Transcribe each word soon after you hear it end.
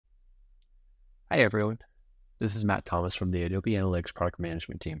Hi everyone, this is Matt Thomas from the Adobe Analytics Product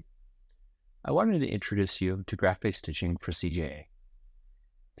Management team. I wanted to introduce you to graph-based stitching for CJA.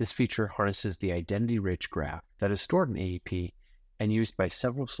 This feature harnesses the identity-rich graph that is stored in AEP and used by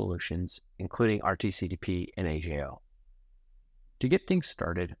several solutions, including RTCDP and AJO. To get things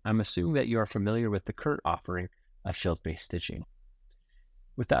started, I'm assuming that you are familiar with the current offering of field-based stitching.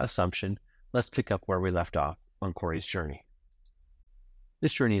 With that assumption, let's pick up where we left off on Corey's journey.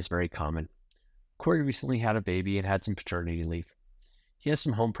 This journey is very common. Corey recently had a baby and had some paternity leave. He has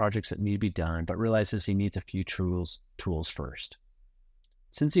some home projects that need to be done, but realizes he needs a few tools first.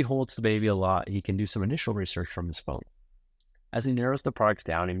 Since he holds the baby a lot, he can do some initial research from his phone. As he narrows the products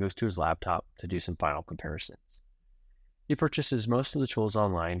down, he moves to his laptop to do some final comparisons. He purchases most of the tools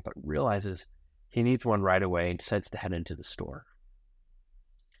online, but realizes he needs one right away and decides to head into the store.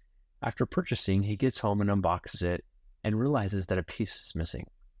 After purchasing, he gets home and unboxes it and realizes that a piece is missing.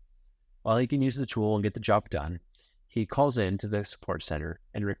 While he can use the tool and get the job done, he calls in to the support center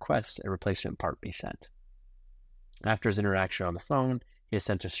and requests a replacement part be sent. After his interaction on the phone, he is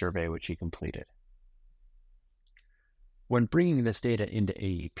sent a survey which he completed. When bringing this data into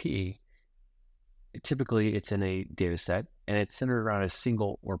AEP, typically it's in a dataset and it's centered around a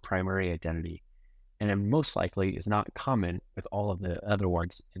single or primary identity, and it most likely is not common with all of the other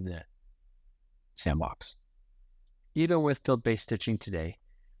ones in the sandbox. Even with field-based stitching today,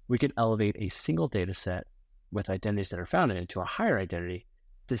 we can elevate a single data set with identities that are found in it to a higher identity.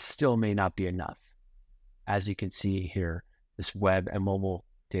 This still may not be enough. As you can see here, this web and mobile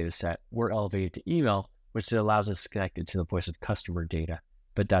data set, we're elevated to email, which allows us to connect it to the voice of customer data,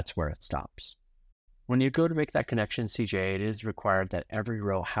 but that's where it stops. When you go to make that connection, CJ, it is required that every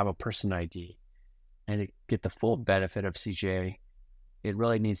row have a person ID, and to get the full benefit of CJ, it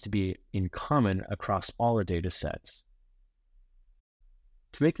really needs to be in common across all the data sets.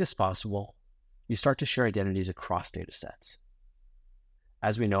 To make this possible, you start to share identities across data sets.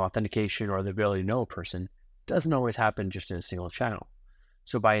 As we know, authentication or the ability to know a person doesn't always happen just in a single channel.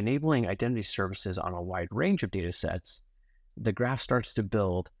 So by enabling identity services on a wide range of data sets, the graph starts to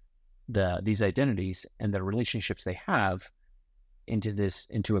build these identities and the relationships they have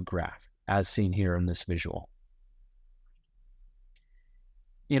into a graph, as seen here in this visual.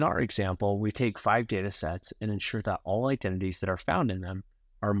 In our example, we take 5 data sets and ensure that all identities that are found in them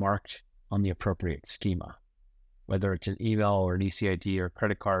are marked on the appropriate schema. Whether it's an email or an ECID or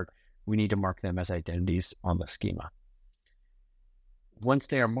credit card, we need to mark them as identities on the schema. Once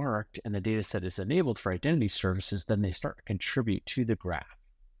they are marked and the data set is enabled for identity services, then they start to contribute to the graph.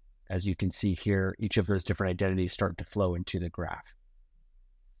 As you can see here, each of those different identities start to flow into the graph.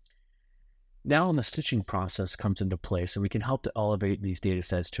 Now the stitching process comes into play, so we can help to elevate these data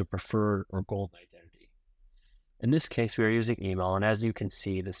sets to a preferred or golden identity. In this case, we are using email, and as you can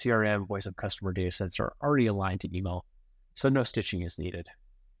see, the CRM voice of customer datasets are already aligned to email, so no stitching is needed.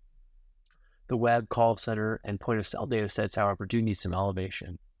 The web, call center, and point of sale datasets, however, do need some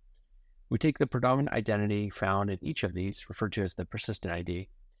elevation. We take the predominant identity found in each of these, referred to as the persistent ID,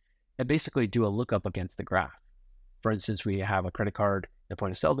 and basically do a lookup against the graph. For instance, we have a credit card, the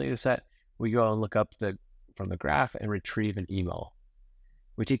point of sale dataset. We go and look up from the graph and retrieve an email.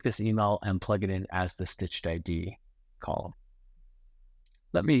 We take this email and plug it in as the stitched ID column.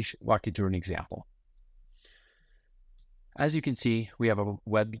 Let me walk you through an example. As you can see, we have a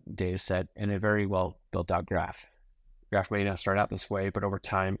web data set and a very well built out graph. The graph may not start out this way, but over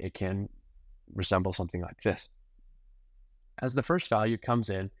time it can resemble something like this. As the first value comes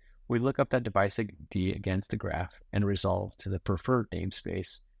in, we look up that device ID against the graph and resolve to the preferred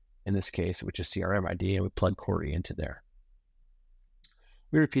namespace, in this case, which is CRM ID, and we plug Corey into there.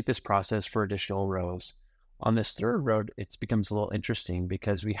 We repeat this process for additional rows. On this third row, it becomes a little interesting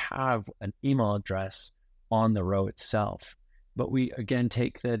because we have an email address on the row itself, but we again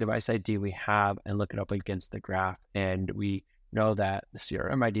take the device ID we have and look it up against the graph, and we know that the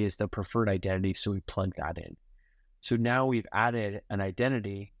CRM ID is the preferred identity, so we plug that in. So now we've added an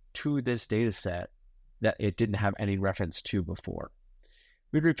identity to this data set that it didn't have any reference to before.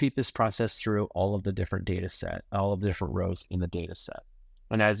 We'd repeat this process through all of the different data set, all of the different rows in the data set.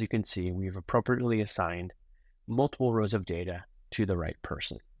 And as you can see, we've appropriately assigned multiple rows of data to the right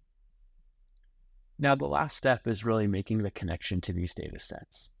person. Now, the last step is really making the connection to these data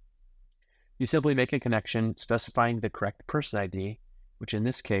sets. You simply make a connection specifying the correct person ID, which in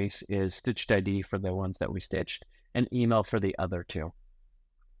this case is stitched ID for the ones that we stitched, and email for the other two.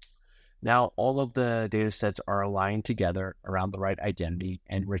 Now, all of the data sets are aligned together around the right identity,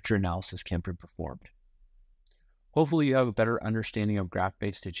 and richer analysis can be performed. Hopefully you have a better understanding of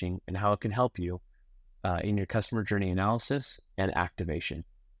graph-based stitching and how it can help you in your customer journey analysis and activation.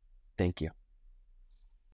 Thank you.